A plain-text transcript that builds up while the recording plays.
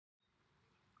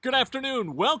Good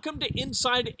afternoon. Welcome to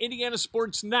Inside Indiana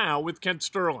Sports Now with Kent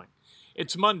Sterling.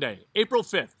 It's Monday, April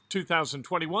 5th,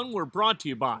 2021. We're brought to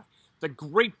you by the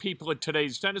great people at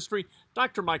Today's Dentistry.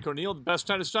 Dr. Mike O'Neill, the best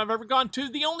dentist I've ever gone to,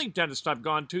 the only dentist I've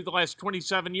gone to the last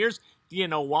 27 years. Do you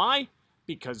know why?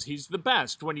 Because he's the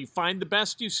best. When you find the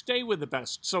best, you stay with the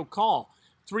best. So call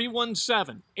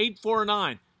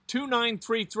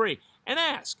 317-849-2933 and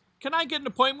ask, can I get an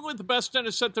appointment with the best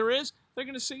dentist that there is? They're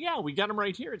going to say, yeah, we got him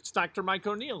right here. It's Dr. Mike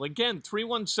O'Neill. Again,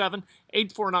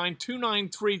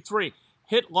 317-849-2933.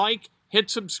 Hit like,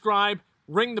 hit subscribe,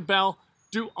 ring the bell,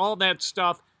 do all that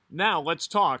stuff. Now let's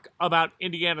talk about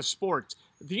Indiana sports.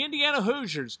 The Indiana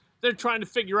Hoosiers, they're trying to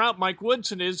figure out Mike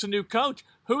Woodson is the new coach,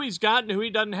 who he's got and who he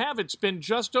doesn't have. It's been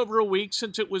just over a week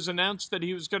since it was announced that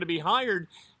he was going to be hired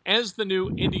as the new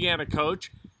Indiana coach.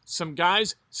 Some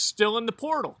guys still in the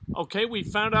portal. Okay, we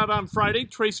found out on Friday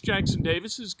Trayce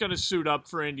Jackson-Davis is going to suit up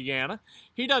for Indiana.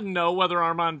 He doesn't know whether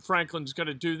Armand Franklin's going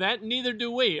to do that. Neither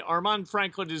do we. Armand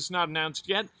Franklin is not announced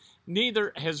yet.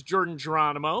 Neither has Jordan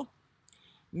Geronimo.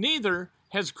 Neither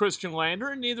has Christian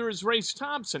Lander, and neither is Race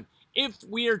Thompson. If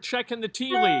we are checking the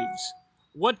tea leaves,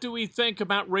 what do we think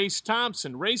about Race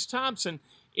Thompson? Race Thompson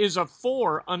is a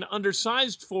 4, an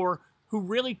undersized 4, who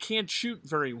really can't shoot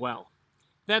very well.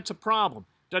 That's a problem.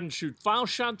 Doesn't shoot foul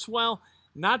shots well.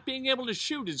 Not being able to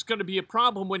shoot is going to be a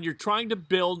problem when you're trying to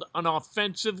build an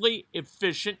offensively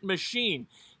efficient machine.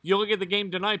 You look at the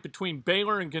game tonight between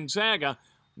Baylor and Gonzaga.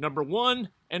 Number 1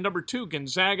 and number 2,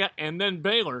 Gonzaga, and then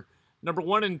Baylor. Number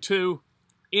 1 and 2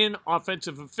 in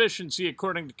offensive efficiency,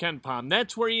 according to Ken Pom.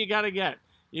 That's where you got to get.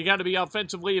 You got to be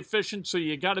offensively efficient, so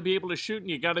you got to be able to shoot,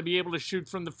 and you got to be able to shoot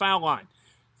from the foul line.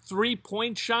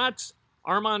 3-point shots.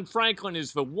 Armand Franklin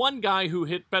is the one guy who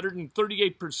hit better than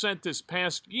 38% this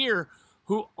past year,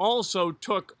 who also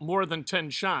took more than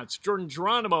 10 shots. Jordan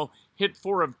Geronimo hit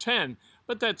 4 of 10,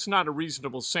 but that's not a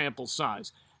reasonable sample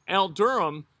size. Al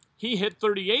Durham, he hit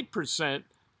 38%,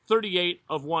 38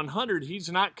 of 100.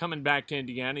 He's not coming back to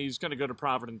Indiana. He's going to go to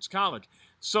Providence College.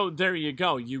 So there you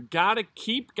go. You got to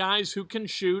keep guys who can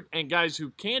shoot, and guys who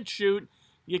can't shoot,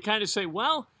 you kind of say,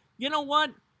 well, you know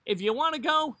what? If you want to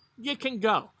go, you can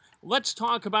go. Let's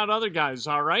talk about other guys,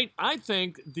 all right? I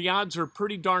think the odds are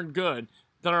pretty darn good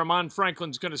that Armand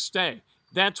Franklin's going to stay.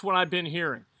 That's what I've been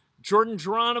hearing. Jordan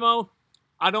Geronimo,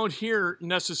 I don't hear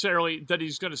necessarily that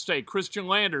he's going to stay. Christian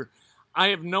Lander, I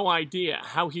have no idea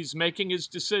how he's making his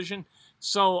decision,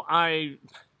 so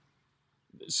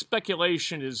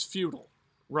speculation is futile,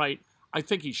 right? I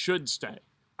think he should stay.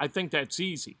 I think that's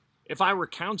easy. If I were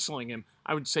counseling him,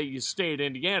 I would say you stay at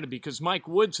Indiana because Mike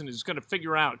Woodson is going to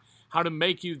figure out how to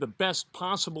make you the best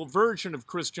possible version of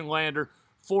Christian Lander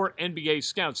for NBA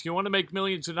scouts. You want to make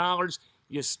millions of dollars,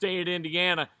 you stay at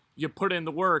Indiana, you put in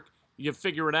the work, you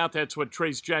figure it out. That's what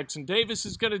Trayce Jackson-Davis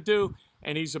is going to do,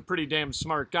 and he's a pretty damn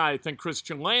smart guy. I think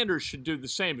Christian Lander should do the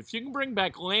same. If you can bring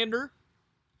back Lander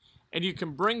and you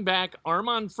can bring back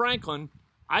Armand Franklin,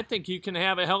 I think you can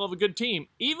have a hell of a good team,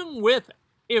 even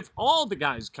if all the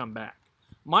guys come back,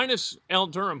 minus Al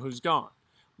Durham, who's gone.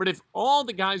 But if all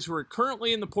the guys who are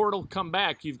currently in the portal come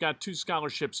back, you've got 2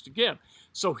 scholarships to give.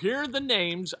 So here are the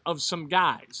names of some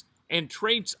guys and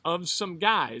traits of some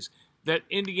guys that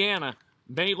Indiana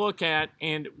may look at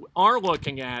and are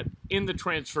looking at in the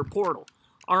transfer portal.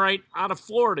 All right, out of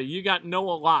Florida, you got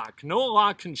Noah Locke. Noah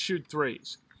Locke can shoot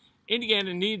threes.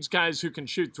 Indiana needs guys who can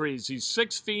shoot threes. He's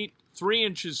 6 feet, 3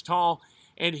 inches tall,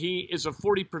 and he is a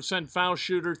 40% foul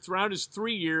shooter throughout his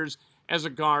 3 years as a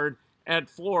guard at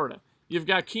Florida. You've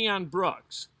got Keon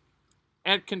Brooks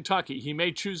at Kentucky. He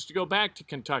may choose to go back to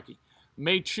Kentucky,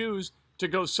 may choose to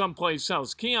go someplace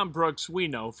else. Keon Brooks, we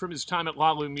know from his time at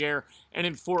La Lumiere and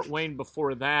in Fort Wayne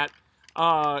before that.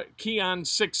 Keon,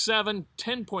 6'7",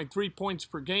 10.3 points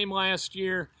per game last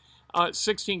year,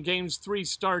 16 games, 3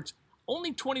 starts,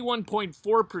 only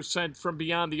 21.4% from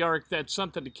beyond the arc. That's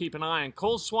something to keep an eye on.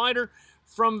 Cole Swider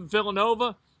from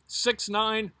Villanova,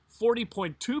 6'9",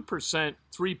 40.2%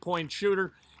 three-point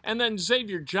shooter. And then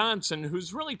Xavier Johnson,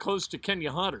 who's really close to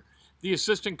Kenya Hunter, the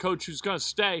assistant coach who's going to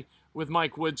stay with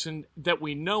Mike Woodson that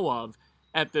we know of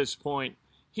at this point.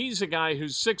 He's a guy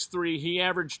who's 6'3". He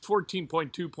averaged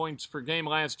 14.2 points per game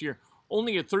last year,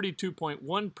 only a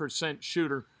 32.1%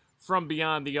 shooter from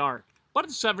beyond the arc, but a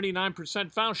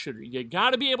 79% foul shooter. You got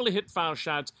to be able to hit foul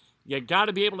shots. You got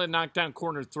to be able to knock down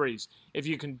corner threes. If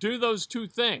you can do those 2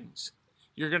 things,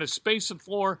 you're going to space the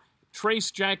floor.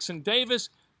 Trayce Jackson-Davis,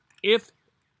 if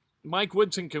Mike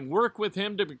Woodson can work with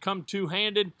him to become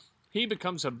two-handed, he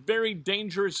becomes a very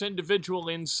dangerous individual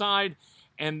inside,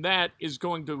 and that is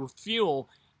going to fuel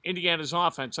Indiana's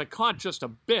offense. I caught just a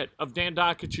bit of Dan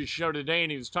Dockich's show today,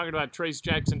 and he was talking about Trayce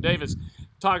Jackson-Davis.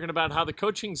 talking about how the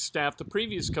coaching staff, the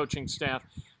previous coaching staff,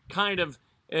 kind of,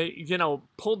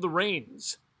 pulled the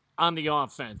reins on the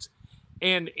offense.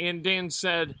 And Dan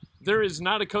said, there is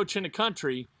not a coach in the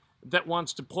country that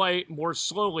wants to play more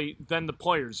slowly than the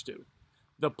players do.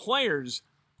 The players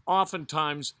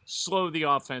oftentimes slow the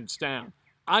offense down.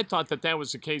 I thought that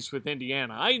was the case with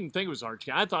Indiana. I didn't think it was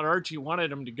Archie. I thought Archie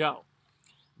wanted him to go.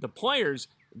 The players,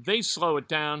 they slow it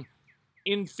down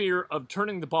in fear of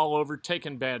turning the ball over,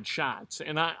 taking bad shots.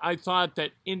 And I thought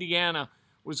that Indiana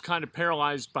was kind of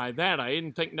paralyzed by that. I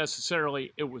didn't think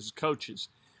necessarily it was coaches.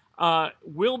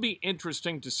 Will be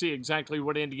interesting to see exactly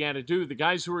what Indiana do. The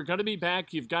guys who are going to be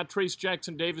back, you've got Trace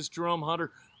Jackson Davis, Jerome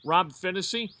Hunter, Rob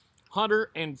Finney.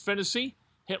 Hunter and Finney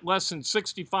hit less than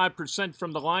 65%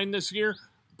 from the line this year.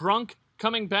 Brunk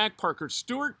coming back. Parker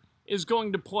Stewart is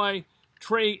going to play.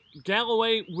 Trey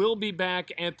Galloway will be back.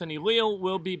 Anthony Leal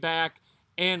will be back.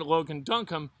 And Logan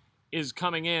Duncombe is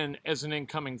coming in as an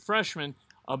incoming freshman,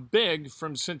 a big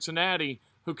from Cincinnati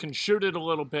who can shoot it a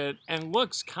little bit and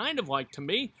looks kind of like, to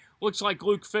me, looks like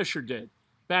Luke Fisher did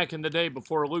back in the day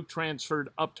before Luke transferred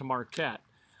up to Marquette.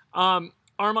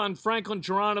 Armand Franklin,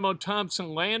 Geronimo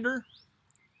Thompson, Lander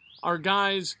are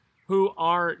guys who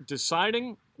are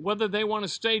deciding whether they want to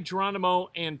stay. Geronimo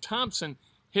and Thompson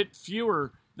hit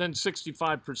fewer than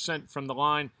 65% from the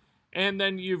line. And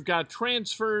then you've got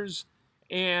transfers,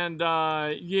 and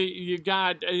you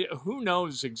got, who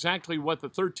knows exactly what the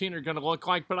 13 are going to look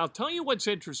like. But I'll tell you what's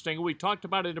interesting, we talked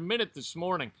about it a minute this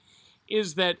morning,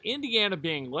 is that Indiana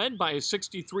being led by a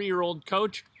 63-year-old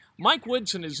coach, Mike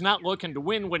Woodson is not looking to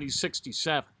win when he's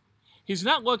 67. He's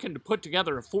not looking to put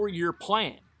together a 4-year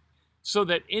plan so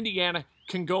that Indiana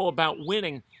can go about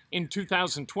winning in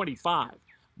 2025.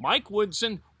 Mike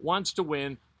Woodson wants to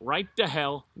win right to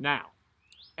hell now.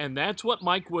 And that's what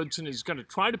Mike Woodson is going to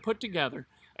try to put together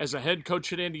as a head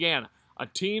coach at Indiana, a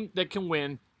team that can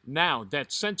win now.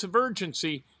 That sense of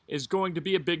urgency is going to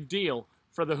be a big deal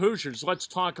for the Hoosiers. Let's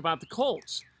talk about the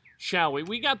Colts, shall we?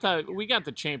 We got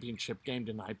the championship game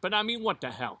tonight, but I mean, what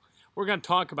the hell? We're going to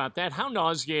talk about that. How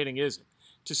nauseating is it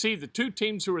to see the two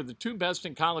teams who are the two best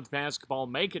in college basketball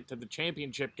make it to the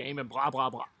championship game and blah, blah,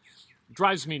 blah?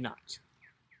 Drives me nuts.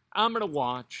 I'm going to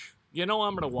watch. I'm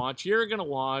going to watch. You're going to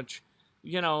watch.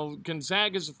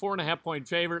 Gonzaga's a 4.5-point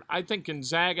favorite. I think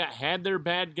Gonzaga had their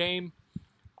bad game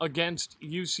against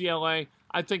UCLA.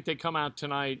 I think they come out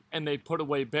tonight and they put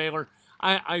away Baylor.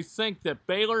 I think that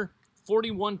Baylor,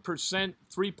 41%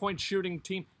 three-point shooting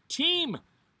team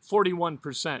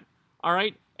 41%, all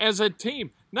right? As a team,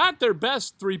 not their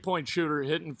best three-point shooter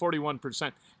hitting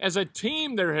 41%. As a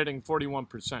team, they're hitting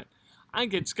 41%. I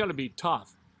think it's going to be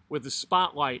tough with the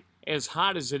spotlight as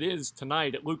hot as it is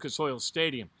tonight at Lucas Oil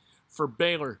Stadium for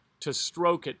Baylor to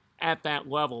stroke it at that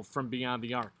level from beyond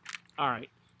the arc. All right,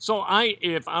 so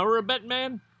if I were a bet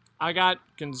man, I got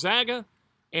Gonzaga,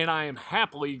 and I am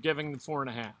happily giving the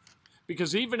 4.5.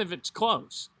 Because even if it's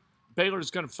close,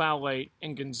 Baylor's going to foul late,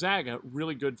 and Gonzaga,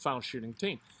 really good foul shooting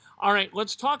team. All right,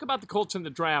 let's talk about the Colts in the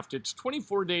draft. It's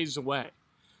 24 days away.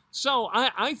 So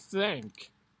I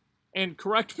think, and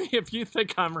correct me if you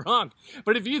think I'm wrong,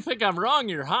 but if you think I'm wrong,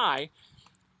 you're high.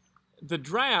 The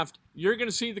draft, you're going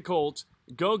to see the Colts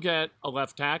go get a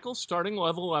left tackle, starting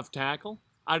level left tackle.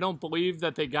 I don't believe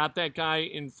that they got that guy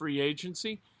in free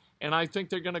agency, and I think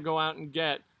they're going to go out and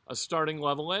get a starting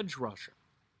level edge rusher.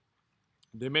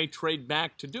 They may trade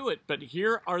back to do it, but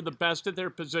here are the best at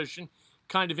their position,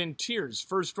 kind of in tiers.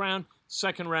 First round,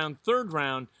 second round, third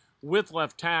round with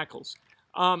left tackles.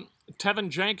 Tevin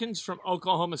Jenkins from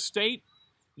Oklahoma State.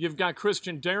 You've got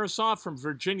Christian Darrisaw from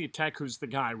Virginia Tech, who's the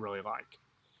guy I really like.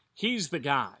 He's the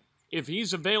guy. If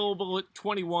he's available at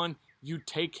 21, you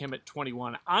take him at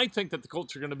 21. I think that the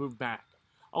Colts are going to move back,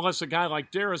 unless a guy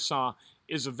like Darrisaw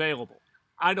is available.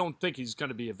 I don't think he's going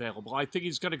to be available. I think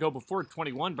he's going to go before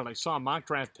 21, but I saw a mock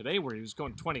draft today where he was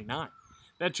going 29.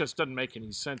 That just doesn't make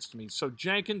any sense to me. So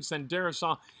Jenkins, then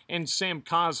Darrisaw, and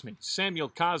Samuel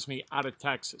Cosme out of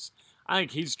Texas. I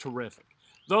think he's terrific.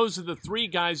 Those are the three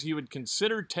guys you would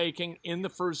consider taking in the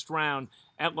first round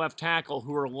at left tackle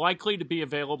who are likely to be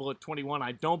available at 21.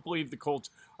 I don't believe the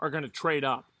Colts are going to trade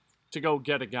up to go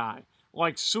get a guy.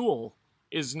 Like Sewell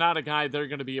is not a guy they're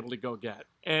going to be able to go get.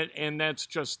 And that's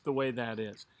just the way that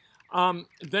is.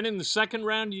 Then in the second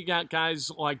round, you got guys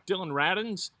like Dylan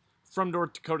Radins from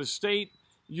North Dakota State.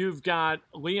 You've got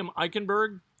Liam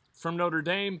Eichenberg from Notre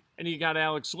Dame, and you got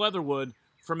Alex Leatherwood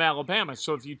from Alabama.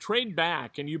 So if you trade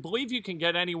back and you believe you can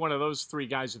get any one of those three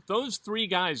guys, if those three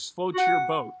guys float your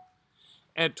boat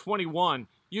at 21,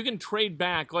 you can trade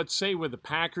back, let's say, with the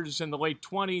Packers in the late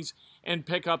 20s and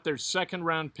pick up their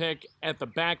second-round pick at the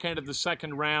back end of the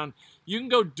second round. You can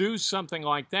go do something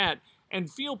like that and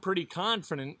feel pretty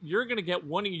confident you're going to get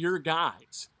one of your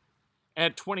guys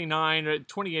at 29, or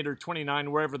 28 or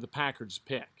 29, wherever the Packers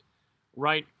pick,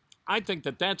 right? I think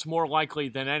that that's more likely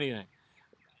than anything.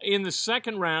 In the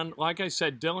second round, like I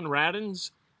said, Dylan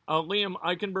Radins, Liam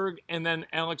Eichenberg, and then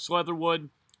Alex Leatherwood,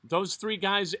 those three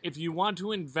guys, if you want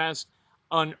to invest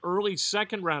an early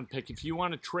second-round pick, if you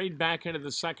want to trade back into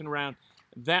the second round,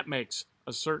 that makes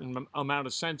a certain amount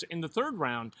of sense. In the third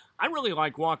round, I really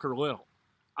like Walker Little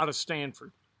out of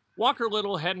Stanford. Walker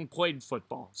Little hadn't played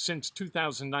football since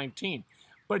 2019,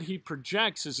 but he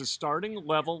projects as a starting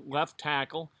level left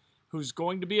tackle who's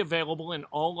going to be available in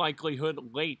all likelihood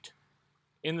late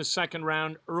in the second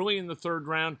round, early in the third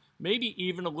round, maybe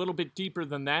even a little bit deeper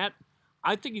than that.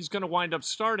 I think he's going to wind up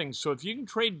starting. So if you can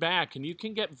trade back and you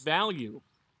can get value,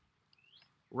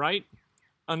 right,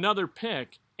 another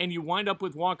pick, and you wind up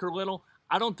with Walker Little,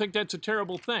 I don't think that's a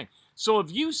terrible thing. So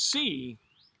if you see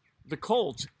the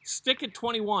Colts stick at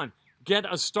 21, get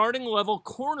a starting level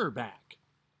cornerback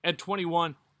at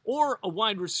 21 or a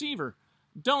wide receiver,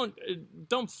 don't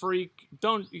freak,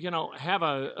 don't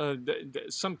have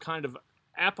some kind of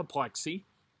apoplexy.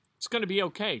 It's going to be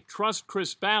okay. Trust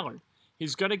Chris Ballard.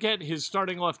 He's going to get his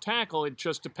starting left tackle. It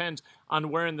just depends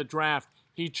on where in the draft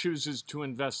he chooses to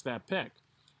invest that pick.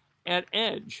 At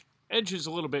edge is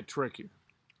a little bit trickier,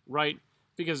 right?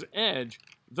 Because edge,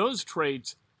 those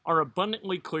traits are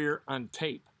abundantly clear on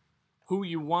tape. Who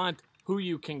you want, who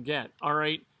you can get, all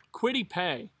right? Kwity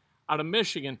Paye out of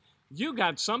Michigan, you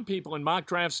got some people in mock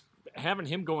drafts having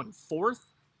him going 4th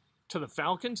to the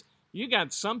Falcons. You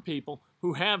got some people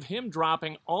who have him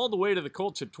dropping all the way to the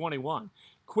Colts at 21.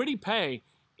 Kwity Paye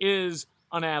is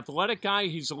an athletic guy.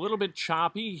 He's a little bit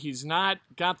choppy. He's not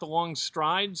got the long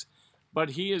strides, but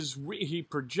he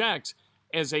projects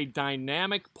as a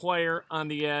dynamic player on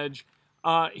the edge.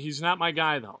 He's not my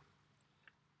guy, though.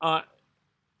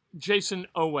 Jason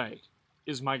Owe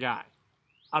is my guy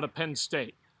out of Penn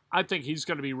State. I think he's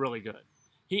going to be really good.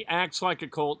 He acts like a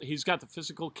Colt. He's got the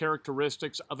physical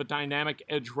characteristics of a dynamic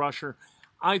edge rusher.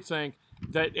 I think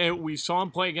that we saw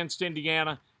him play against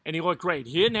Indiana, and he looked great.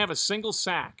 He didn't have a single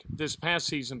sack this past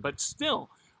season, but still,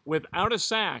 without a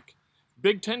sack,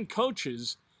 Big Ten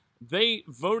coaches, they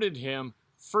voted him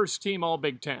first team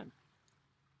All-Big Ten.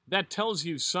 That tells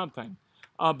you something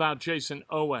about Jason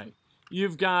Owe.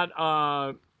 You've got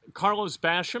Carlos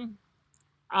Basham.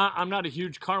 I'm not a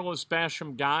huge Carlos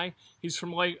Basham guy. He's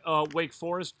from Wake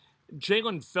Forest.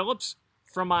 Jalen Phillips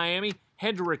from Miami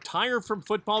had to retire from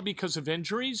football because of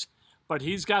injuries, but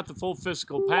he's got the full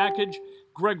physical package.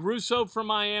 Greg Russo from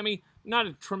Miami, not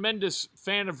a tremendous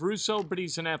fan of Russo, but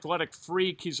he's an athletic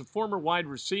freak. He's a former wide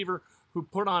receiver who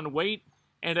put on weight,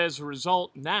 and as a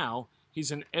result, now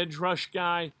he's an edge rush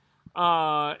guy.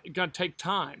 Going to take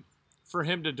time for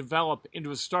him to develop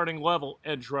into a starting level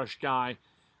edge rush guy.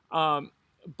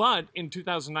 But in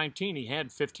 2019, he had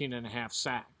 15.5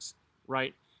 sacks,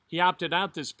 right? He opted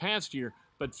out this past year,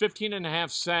 but 15.5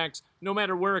 sacks, no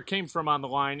matter where it came from on the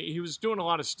line. He was doing a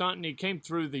lot of stunting. He came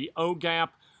through the O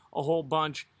gap a whole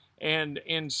bunch. And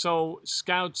so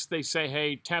scouts, they say,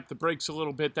 hey, tap the brakes a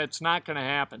little bit. That's not going to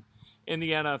happen in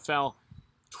the NFL.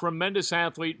 Tremendous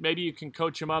athlete. Maybe you can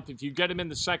coach him up. If you get him in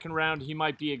the second round, he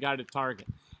might be a guy to target.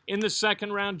 In the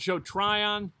second round, Joe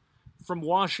Tryon from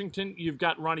Washington. You've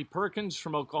got Ronnie Perkins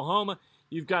from Oklahoma.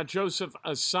 You've got Joseph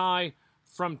Asai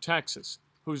from Texas,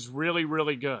 who's really,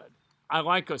 really good. I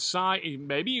like Asai.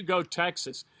 Maybe you go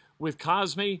Texas with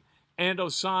Cosme and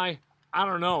Osai. I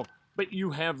don't know. But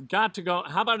you have got to go.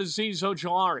 How about Azeez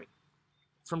Ojulari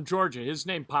from Georgia? His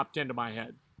name popped into my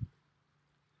head.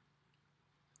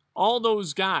 All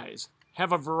those guys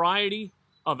have a variety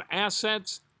of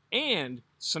assets and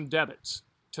some debits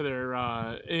to their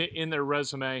in their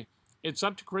resume. It's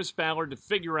up to Chris Ballard to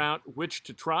figure out which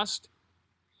to trust.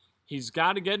 He's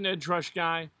got to get an edge rush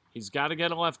guy. He's got to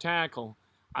get a left tackle.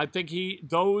 I think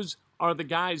those are the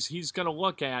guys he's going to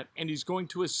look at, and he's going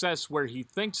to assess where he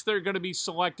thinks they're going to be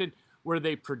selected, where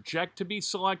they project to be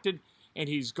selected, and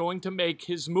he's going to make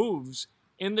his moves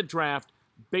in the draft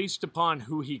based upon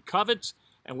who he covets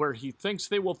and where he thinks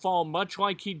they will fall, much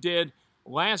like he did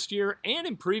last year and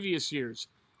in previous years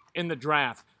in the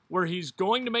draft, where he's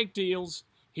going to make deals,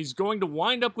 he's going to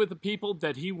wind up with the people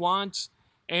that he wants,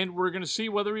 and we're going to see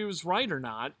whether he was right or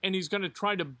not, and he's going to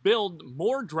try to build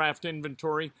more draft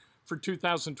inventory for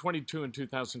 2022 and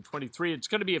 2023. It's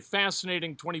going to be a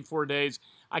fascinating 24 days.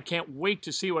 I can't wait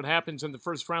to see what happens in the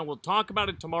first round. We'll talk about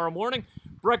it tomorrow morning.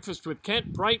 Breakfast with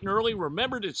Kent, bright and early.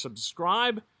 Remember to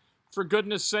subscribe, for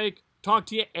goodness sake. Talk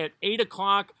to you at 8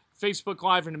 o'clock, Facebook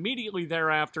Live, and immediately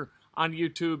thereafter on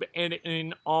YouTube and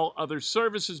in all other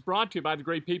services, brought to you by the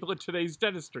great people at Today's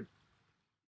Dentistry.